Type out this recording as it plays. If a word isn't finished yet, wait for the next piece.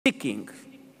seeking.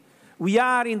 We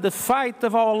are in the fight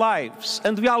of our lives,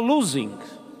 and we are losing.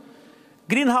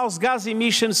 Greenhouse gas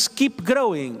emissions keep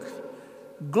growing.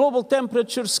 Global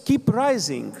temperatures keep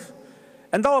rising.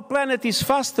 And our planet is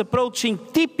fast approaching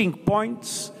tipping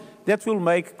points that will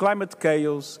make climate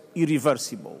chaos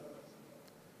irreversible.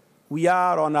 We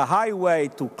are on a highway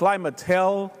to climate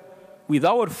hell with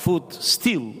our foot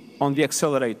still on the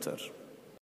accelerator.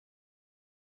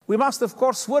 We must, of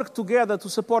course, work together to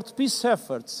support peace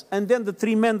efforts and end the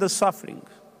tremendous suffering.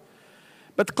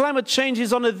 But climate change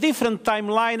is on a different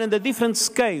timeline and a different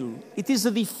scale. It is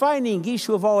a defining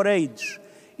issue of our age.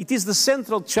 It is the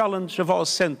central challenge of our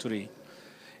century.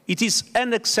 It is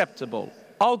unacceptable,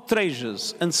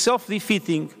 outrageous, and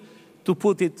self-defeating to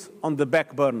put it on the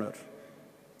back burner.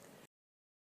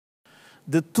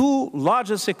 The two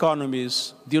largest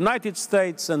economies, the United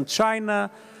States and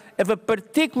China, have a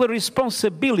particular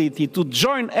responsibility to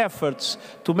join efforts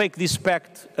to make this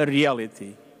pact a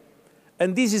reality.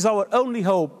 And this is our only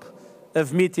hope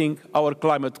of meeting our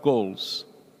climate goals.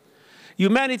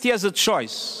 Humanity has a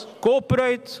choice: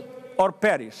 cooperate or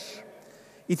perish.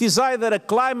 It is either a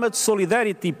climate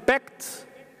solidarity pact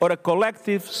or a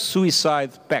collective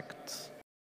suicide pact.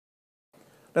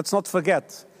 Let's not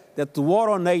forget that the war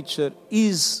on nature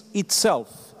is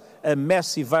itself a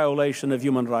massive violation of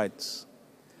human rights.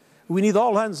 We need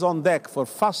all hands on deck for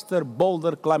faster,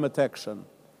 bolder climate action.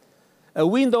 A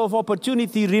window of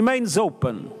opportunity remains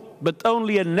open, but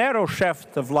only a narrow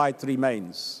shaft of light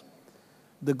remains.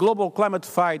 The global climate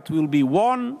fight will be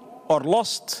won or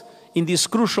lost in this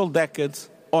crucial decade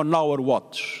on our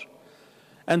watch.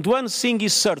 And one thing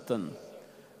is certain: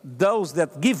 those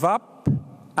that give up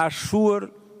are sure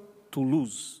to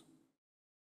lose.